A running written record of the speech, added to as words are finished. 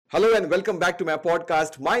Hello and welcome back to my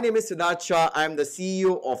podcast. My name is Siddharth Shah. I am the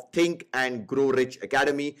CEO of Think and Grow Rich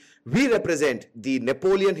Academy. We represent the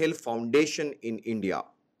Napoleon Hill Foundation in India.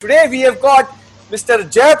 Today we have got Mr.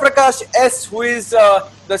 Jayaprakash S, who is the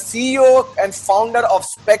CEO and founder of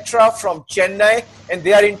Spectra from Chennai, and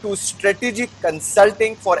they are into strategic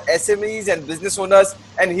consulting for SMEs and business owners,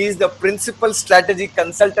 and he is the principal strategy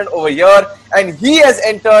consultant over here, and he has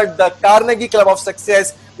entered the Carnegie Club of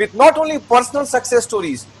Success with not only personal success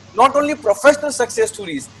stories, not only professional success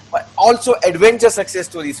stories, but also adventure success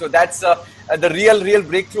stories. So that's the real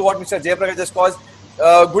breakthrough what Mr. Jayaprakash just caused.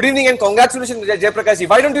 Good evening and congratulations, Jayaprakash.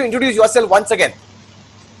 Why don't you introduce yourself once again?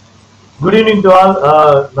 Good evening to all.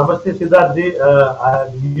 Namaste,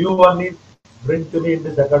 Siddharthi. You only bring to me in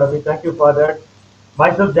this academy. Thank you for that.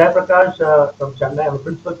 Myself, Jayaprakash from Chennai. I'm a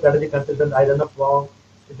principal strategy consultant. I run a firm.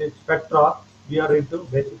 It is Spectra. We are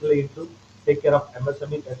basically into take care of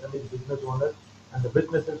MSMEs, SMEs, business owners, and the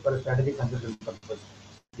businesses for a strategy consultant purpose.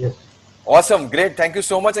 Yes. Awesome. Great. Thank you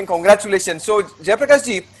so much and congratulations. So, Jayaprakash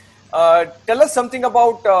ji, tell us something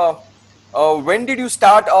about when did you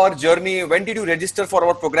start our journey? When did you register for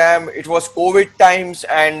our program? It was COVID times,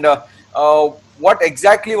 and what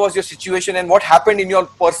exactly was your situation and what happened in your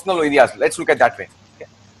personal areas? Let's look at that way.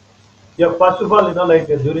 Okay. Yeah, first of all,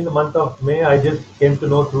 during the month of May, I just came to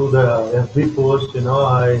know through the FB post,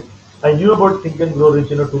 I knew about Think and Grow Rich,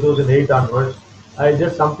 2008 onwards. I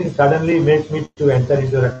just something suddenly makes me to enter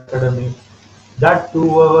into the academy. That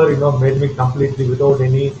 2 hour, made me completely without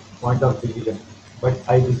any point of decision. But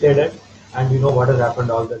I decided, and what has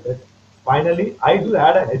happened all the day. Finally, I do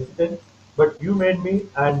had a hesitation, but you made me,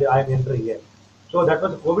 and I'm entering here. So that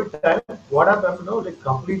was COVID time. What happened,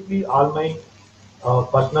 completely all my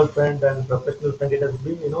personal friend and professional friend, it has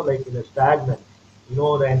been, in a stagnant.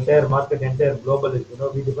 The entire market, entire global is,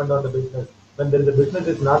 we depend on the business. When there is a business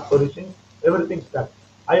is not flourishing, everything stuck.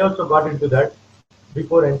 I also got into that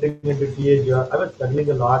before entering into TAGR. I was struggling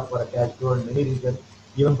a lot for a cash flow in many reasons,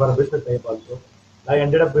 even for a business type also. I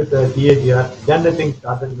ended up with TAGR. Then the thing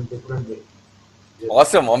started in a different way. Yes.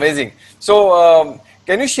 Awesome, amazing. So,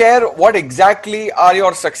 can you share what exactly are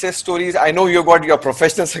your success stories? I know you got your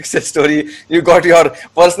professional success story, you got your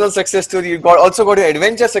personal success story, you also got your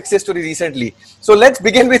adventure success story recently. So let's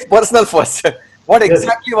begin with personal first. What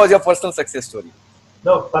exactly was your personal success story?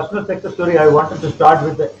 No, personal success story, I wanted to start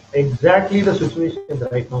with exactly the situation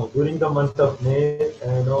right now. During the month of May,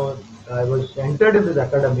 I was entered in this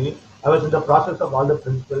academy. I was in the process of all the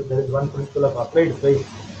principles. There is one principle of applied faith.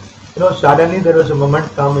 Suddenly there was a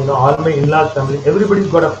moment come, all my in-laws family, everybody's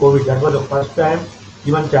got a COVID. That was the first time,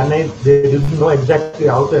 even Chennai, they didn't know exactly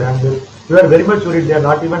how to handle. We were very much worried. They are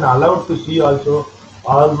not even allowed to see also.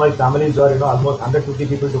 All my families are, almost 150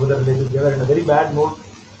 people together, relatives. They were in a very bad mood.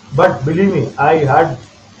 But believe me, I had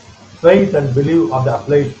faith and belief of the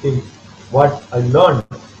applied things. What I learned,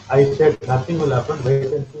 I said nothing will happen,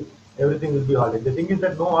 wait and see. Everything will be all right. The thing is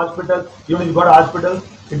that no hospital, even if you got a hospital,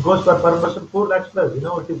 it goes per person 4 lakhs plus.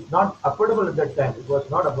 It is not affordable at that time. It was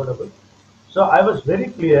not affordable. So I was very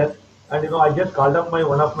clear, and I just called up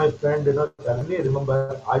one of my friend. Suddenly I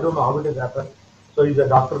remember, I don't know how it has happened. So he's a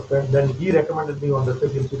doctor friend. Then he recommended me on the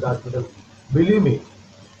Research Institute Hospital. Believe me,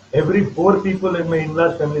 every 4 people in my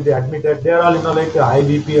in-laws family they admitted. They are all like a high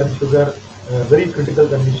BP and sugar, very critical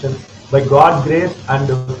condition. By God's grace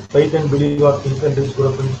and faith and belief of Think and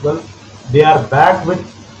Grow principle, they are back with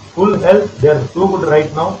full health. They are so good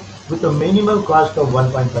right now with a minimal cost of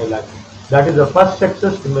 1.5 lakhs. That is the first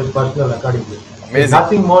success in my personal academy.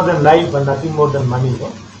 Nothing more than life and nothing more than money.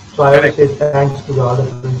 So I want to say thanks to all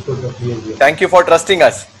the principles of TAGR. Thank you for trusting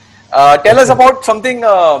us. Tell us about something.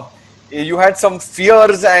 You had some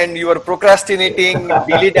fears and you were procrastinating,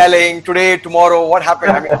 dilly-dallying today, tomorrow. What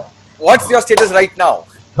happened? I mean, what's your status right now?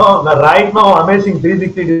 No, right now, amazing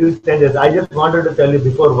 360 degrees changes. I just wanted to tell you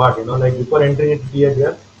before what, before entering into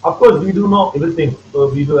TAGR. Of course, we do know everything. So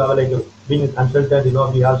we do have being a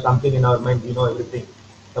consultant, we have something in our mind, we know everything.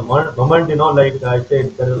 The moment, I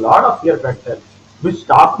said, there is a lot of fear factor which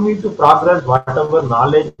stopped me to progress whatever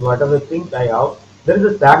knowledge, whatever things I have. There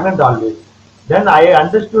is a stagnant always. Then I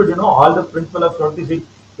understood, all the principle of 26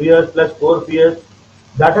 fears plus 4 fears.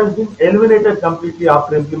 That has been eliminated completely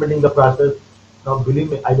after implementing the process. Now, believe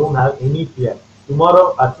me, I don't have any fear.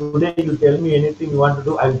 Tomorrow or today, you tell me anything you want to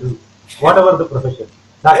do, I'll do. Whatever the profession.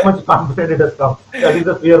 That much confidence it has come. That is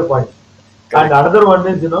the fear point. Correct. And another one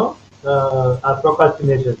is,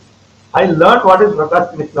 procrastination. I learned what is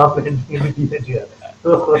procrastination after entering into TAGR.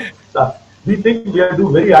 So, we think we are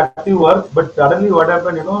doing very active work, but suddenly what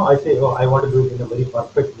happened, I say, I want to do it in a very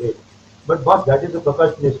perfect way. But boss, that is the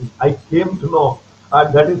procrastination. I came to know,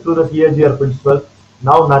 that is through the TAGR principle.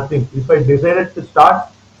 Now nothing. If I decided to start,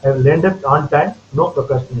 I've learned it on time, no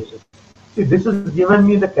procrastination. See, this has given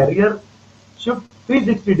me the career shift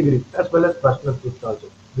 360 degrees as well as personal shift also.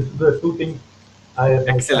 This is the two things my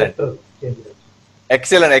Excellent. character changes.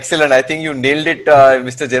 Excellent, excellent. I think you nailed it,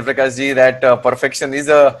 Mr. Jaiprakash ji, that perfection is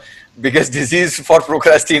a biggest disease for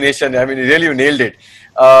procrastination. I mean, really, you nailed it.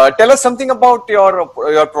 Tell us something about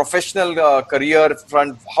your professional career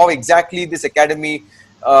front. How exactly this academy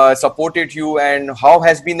supported you, and how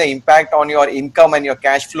has been the impact on your income and your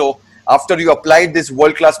cash flow after you applied these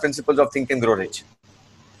world-class principles of Think and Grow Rich?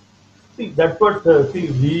 See, that's what,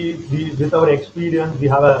 we, with our experience, we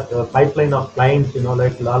have a pipeline of clients,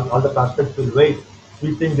 like all the prospects will wait.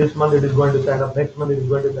 We think this month it is going to sign up, next month it is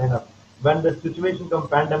going to sign up. When the situation comes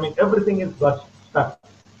pandemic, everything is got stuck.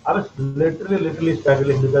 I was literally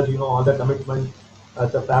struggling because, all the commitments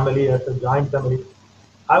as a family, as a joint family.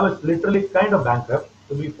 I was literally kind of bankrupt,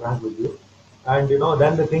 to be frank with you. And,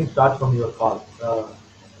 then the thing starts from your call.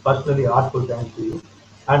 Personally, heartful thanks to you.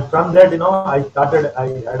 And from that, I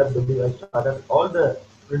had a belief, I started all the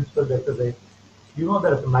principles exercise.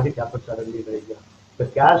 There's a magic happens suddenly, right? Yeah. The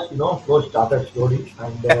cash, flow started slowly.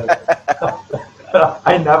 And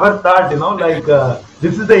I never thought,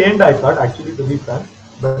 this is the end, I thought, actually, to be frank.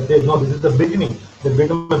 But no, this is the beginning. It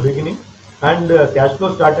became a beginning. And cash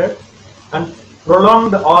flow started and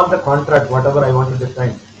prolonged all the contract, whatever I wanted to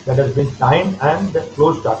sign. That has been signed and the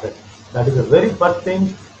flow started. That is the very first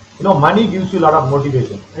thing. Money gives you a lot of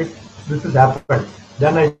motivation. Right? This has happened.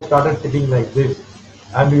 Then I started sitting like this.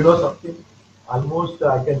 And something, almost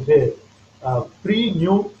I can say, 3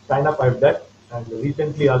 new sign up I've done. And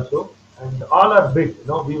recently also. And all are big.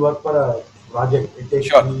 We work for a project. It takes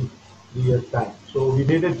Sure. 3 years time. So we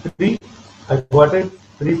did it 3. I got it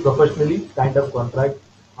 3 professionally signed up contract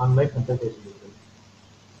on my consultation.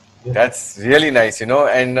 Yes. That's really nice,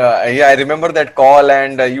 and yeah, I remember that call,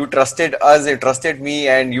 and you trusted us, you trusted me,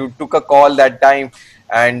 and you took a call that time.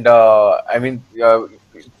 And I mean,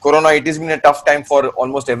 Corona, it has been a tough time for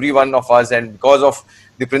almost every one of us, and because of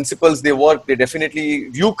the principles they work, they definitely,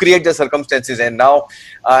 you create the circumstances. And now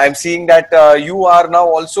I'm seeing that you are now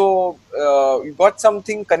also, you got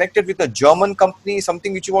something connected with a German company,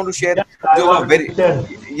 something which you want to share. Yeah, I Those are wanted very, to share.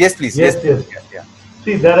 yes, please, yes, Yes, please. yes. Yeah, yeah.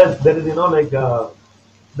 See, there is,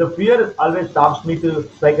 the fear always stops me to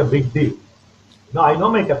strike a big deal. Now I know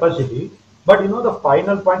my capacity, but the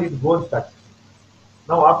final point is go and start.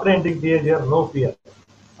 Now after entering TAGR, no fear.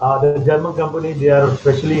 The German company, they are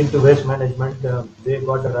especially into waste management. They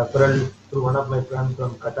got a referral through one of my friends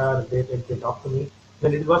from Qatar. They talked to me.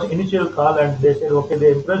 Then it was initial call and they said, okay,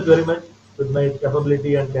 they impressed very much with my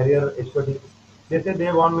capability and career expertise. They said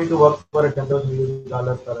they want me to work for a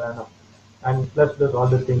 $10,000 per annum. And plus all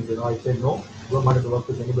the things, I said, no, don't want to work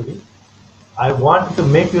with anybody. I want to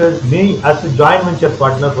make you as me as a joint venture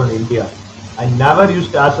partner from India. I never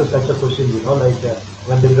used to ask such a question,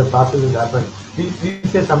 when there is a process will happen. We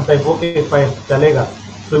say sometimes, okay, fine, chalega.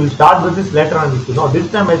 So we'll start with this later on.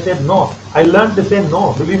 This time I said no. I learned to say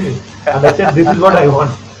no, believe me. And I said, this is what I want.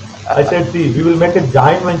 I said, see, we will make a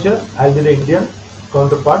joint venture. I'll be the Indian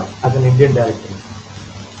counterpart as an Indian director.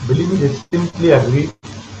 Believe me, they simply agree.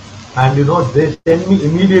 And they send me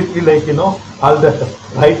immediately all the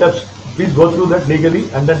write-ups. Please go through that legally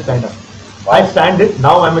and then sign up. I signed it.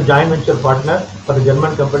 Now I'm a joint venture partner for a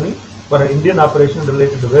German company for an Indian operation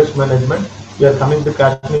related to waste management. We are coming to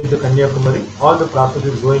Kashmir to Kanyakumari. All the process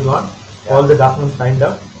is going on. All the documents signed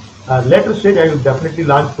up. Later stage, I will definitely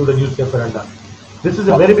launch through the newspaper and all. This is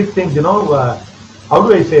a very big thing. How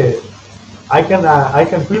do I say? I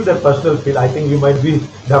can feel that personal feel. I think you might be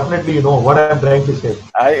definitely what I'm trying to say.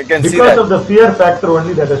 I can see Because that. of the fear factor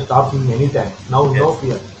only that has stopped me many times. Now no Yes.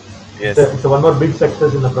 fear. Yes. It's one more big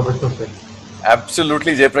success in the professional field.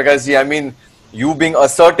 Absolutely, Jaiprakash ji. I mean, you being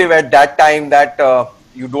assertive at that time that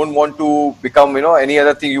you don't want to become, any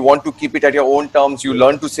other thing. You want to keep it at your own terms. You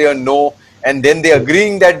learn to say a no, and then they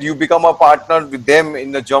agreeing that you become a partner with them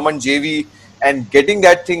in the German JV and getting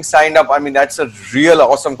that thing signed up. I mean, that's a real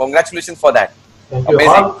awesome. Congratulations for that. Thank you.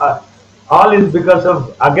 Amazing. All is because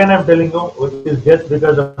of, again I'm telling you, it is just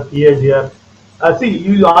because of TAGR. See,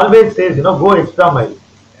 you always say, go extra mile.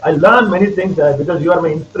 I learn many things because you are my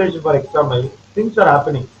inspiration for extra mile. Things are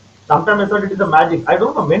happening. Sometimes I thought it is a magic. I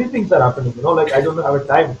don't know, many things are happening. I don't have a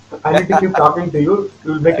time. I need to keep talking to you.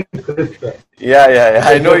 You will make it crisp. Yeah.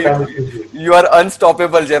 I know Time is you. with you. You are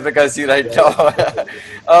unstoppable, Jaiprakash ji, right now.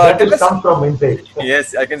 That Tell will us. come from inside.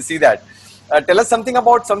 Yes, I can see that. Tell us something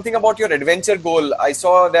about your adventure goal. I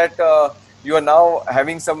saw that you are now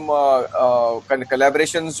having some kind of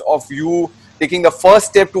collaborations of you taking the first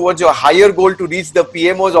step towards your higher goal to reach the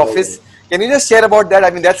PMO's office. Can you just share about that?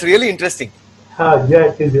 I mean, that's really interesting. Yeah,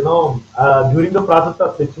 it is, during the process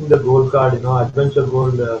of fixing the gold card, adventure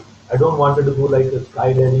gold, I don't want to do like a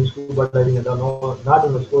skydiving, scuba diving, and no, not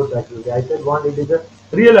in the sports activity. I said, want it is a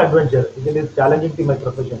real adventure. It is challenging to my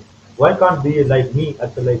profession. Why can't be like me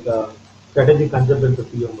as a like strategy consultant to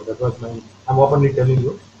PMO? That was my, I'm openly telling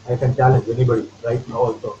you, I can challenge anybody right now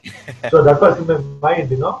also. So that was in my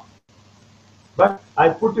mind. But I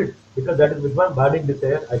put it because that is with my burning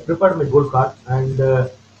desire. I prepared my gold card, and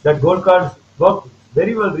that gold card worked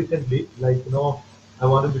very well recently. Like I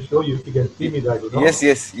wanted to show you if you can see Y- me that. Yes,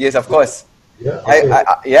 yes, yes, of course. Yeah. Okay.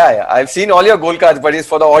 Yeah, I've seen all your goal cards, but it's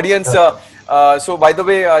for the audience. So, by the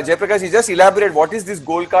way, Jaiprakash, you just elaborate what is this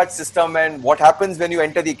goal card system and what happens when you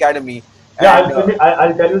enter the academy. Yeah, And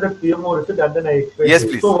I'll tell you the PMO result and then I explain to yes,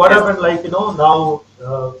 you. So please. what Yes. happened, like now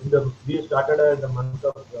we started in the month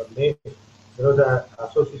of May. There was a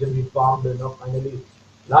association we formed. Finally,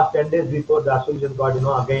 last 10 days before the association got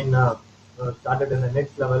again started in the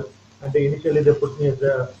next level. And initially they put me as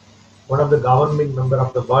one of the governing member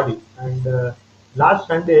of the body. And last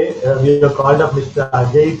Sunday we were called up Mr.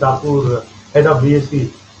 Ajay Kapoor, head of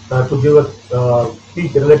BSc, to give us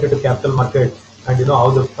speech related to capital market and how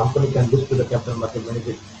the company can list to the capital market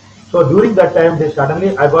benefit. So during that time, they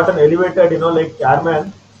suddenly I got an elevated, like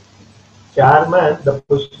chairman. The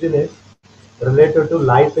position is related to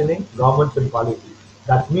licensing, governments and policy.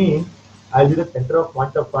 That means I'll be the center of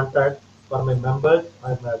point of contact for my members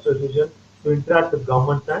and my association to interact with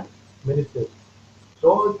governments and ministers.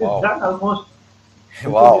 So it is Wow. done almost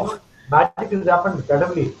because Wow. magic has happened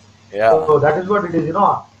suddenly. Yeah. So that is what it is.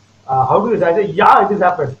 How do you say? I say, yeah, it has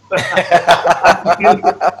happened.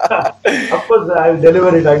 Of course, I will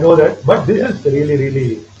deliver it. I know that, but this Yeah. is really, really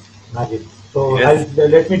magic. So Yes.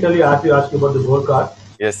 let me tell you, as you ask about the gold card.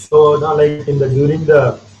 Yes. So now, like in the during the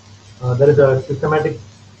there is a systematic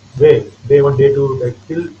way, day one, day two, like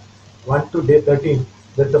till 1 to day 13.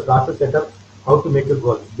 There's a process set up how to make a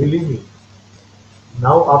goal. Believe me,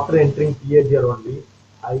 now after entering PhD only,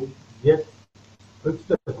 I just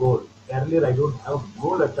fixed a goal. Earlier, I don't have a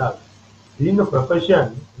goal at all. Being a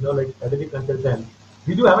profession, like strategic consultant,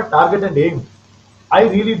 we do have a target and aim. I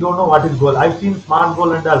really don't know what is goal. I've seen smart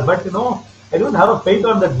goal and all, but I don't have a faith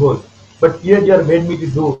on that goal. But PhD made me to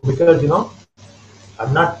do because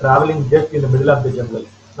I'm not traveling just in the middle of the jungle.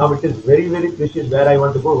 Now it is very, very precious where I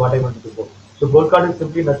want to go, what I want to go. So goal card is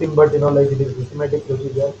simply nothing but like it is systematic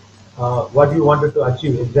procedure. What you wanted to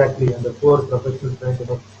achieve exactly, and the four professional strength,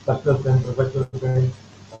 personal strength, professional strength,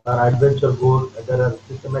 adventure goal. There are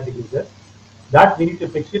systematic is there. That we need to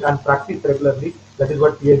fix it and practice regularly. That is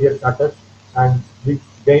what PhD taught us, and we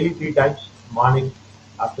daily 3 times, morning,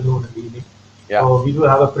 afternoon, and evening. Yeah. So we do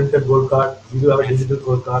have a printed gold card. We do have a Yes. digital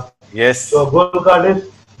gold card. Yes. So gold card is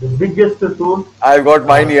the biggest tool. I've got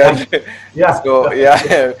mine here. And yeah, So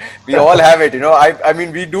yeah, we all have it. I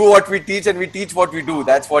mean, we do what we teach and we teach what we do.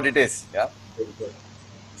 That's what it is. Yeah.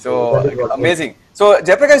 so So that is what gold card. amazing. So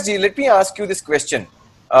Jayaprakash ji, let me ask you this question.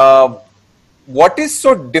 Uh, what is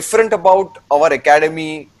so different about our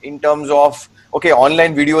academy in terms of, okay,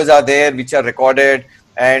 online videos are there which are recorded,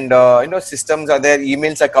 and systems are there,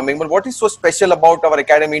 emails are coming, but what is so special about our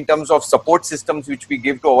academy in terms of support systems which we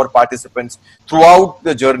give to our participants throughout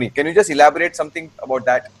the journey? Can you just elaborate something about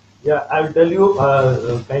that? Yeah, I will tell you.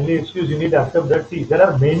 Kindly excuse. You need to accept that. See, there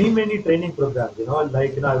are many training programs.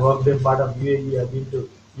 Like I worked in part of UAE. I've been to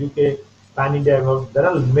UK, Pan India. I worked. There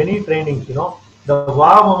are many trainings. The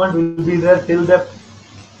wow moment will be there till the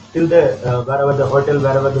wherever the hotel,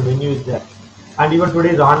 wherever the venue is there. And even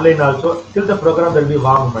today is online also. Till the program there will be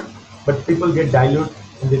wow moment. But people get dilute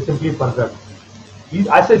and they simply forget.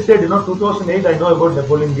 As I said, 2008, I know about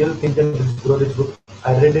Napoleon Hill, Think and Grow Rich book.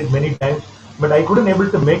 I read it many times, but I couldn't able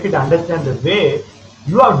to make it understand the way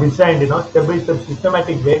you have designed, step by step,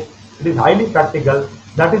 systematic way. It is highly practical.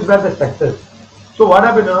 That is where the success. So what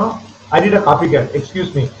happened, I did a copycat.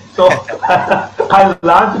 Excuse me. So I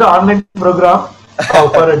launched an online program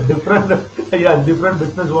for a different, different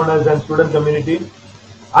business owners and student community.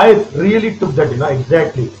 I really took that,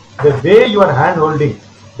 exactly. The way you are hand holding,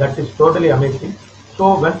 that is totally amazing.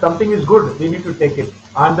 So when something is good, we need to take it.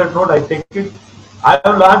 On that note, I take it. I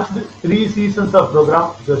have launched 3 seasons of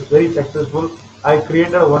program. It was very successful. I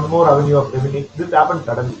created one more avenue of revenue. This happened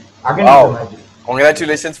suddenly. Again, it's a Wow. magic.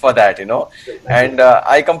 Congratulations for that. Thank you. And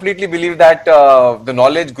I completely believe that the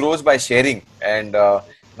knowledge grows by sharing, and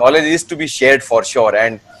knowledge is to be shared for sure.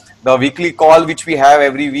 And the weekly call which we have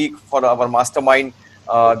every week for our mastermind,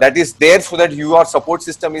 that is there so that your support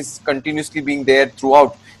system is continuously being there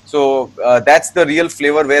throughout. So that's the real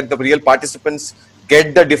flavor where the real participants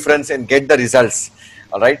get the difference and get the results.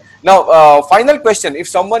 All right. Now, final question: if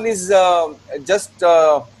someone is just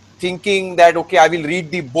thinking that, okay, I will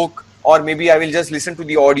read the book, or maybe I will just listen to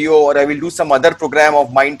the audio, or I will do some other program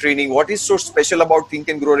of mind training. What is so special about Think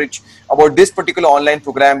and Grow Rich, about this particular online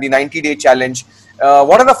program, the 90-day challenge?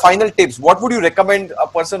 What are the final tips? What would you recommend a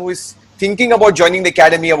person who is thinking about joining the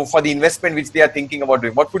academy for the investment which they are thinking about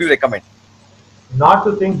doing? What would you recommend? Not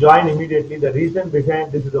to think join immediately. The reason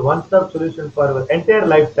behind this is a one-stop solution for our entire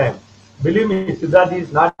lifetime. Believe me, Siddharth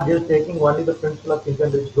is not just taking only the principle of think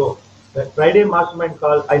and rich go. The Friday mastermind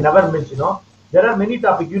call, I never miss, There are many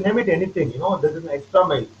topics, you name it anything, this is an extra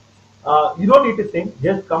mile. You don't need to think,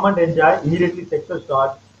 just come and enjoy, immediately success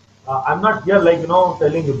starts. I'm not here like,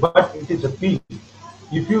 telling you, but it is a fee.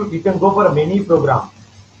 If you can go for a mini program,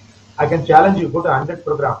 I can challenge you, go to 100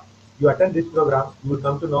 program. You attend this program, you will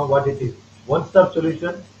come to know what it is. One-stop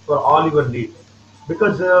solution for all your needs.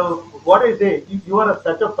 Because what I say, if you are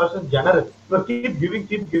such a person generous, you keep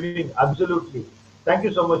giving, absolutely. Thank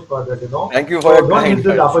you so much for that. Thank you for So your don't kind miss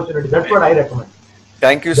this words. opportunity. That's what I recommend.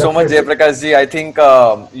 Thank you so much, Definitely. Jayaprakash ji. I think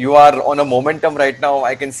you are on a momentum right now.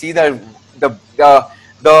 I can see that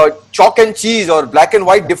the chalk and cheese or black and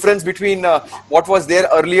white difference between what was there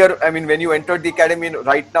earlier. I mean, when you entered the academy,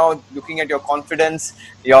 right now, looking at your confidence,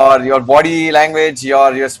 your body language,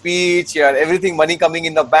 your speech, your everything, money coming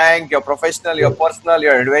in the bank, your professional, your Yes. personal,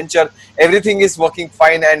 your adventure, everything is working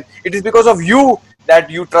fine, and it is because of you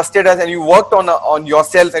that you trusted us and you worked on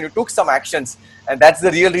yourself and you took some actions, and that's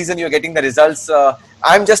the real reason you're getting the results.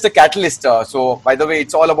 I'm just a catalyst. So, by the way,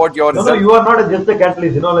 it's all about your No, result. you are not just a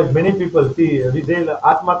catalyst. Like many people see, we say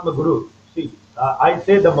Atmatma Guru. See, I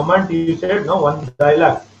say the moment you said no one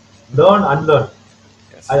dialogue, learn, unlearn.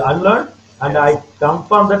 I Yes. unlearned and Yes. I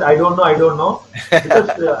confirm that I don't know because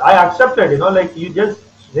I accepted, like you just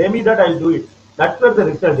say me that I'll do it. That's where the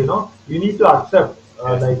result, you need to accept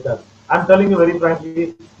Yes. like that. I'm telling you very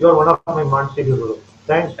frankly, you're one of my Mansi Guru.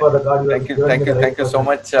 Thanks for the God you Thank have you. given me Thank you. the right Thank you so person,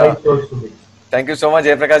 much. right souls to me. Thank you so much,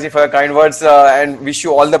 Jayaprakash ji, for your kind words, and wish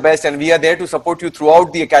you all the best. And we are there to support you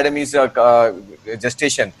throughout the academy's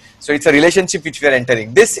gestation. So it's a relationship which we are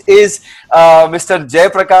entering. This is Mr.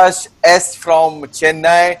 Jayaprakash S from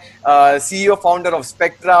Chennai, CEO founder of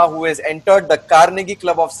Spectra, who has entered the Carnegie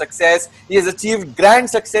Club of Success. He has achieved grand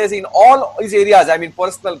success in all his areas. I mean,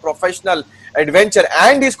 personal, professional, adventure,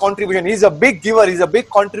 and his contribution. He's a big giver. He's a big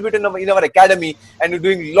contributor in our academy, and we're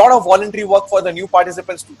doing a lot of voluntary work for the new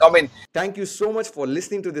participants to come in. Thank you so much for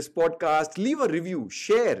listening to this podcast. Leave a review,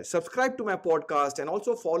 share, subscribe to my podcast, and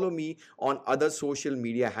also follow me on other social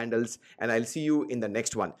media handles. And I'll see you in the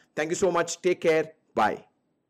next one. Thank you so much. Take care. Bye.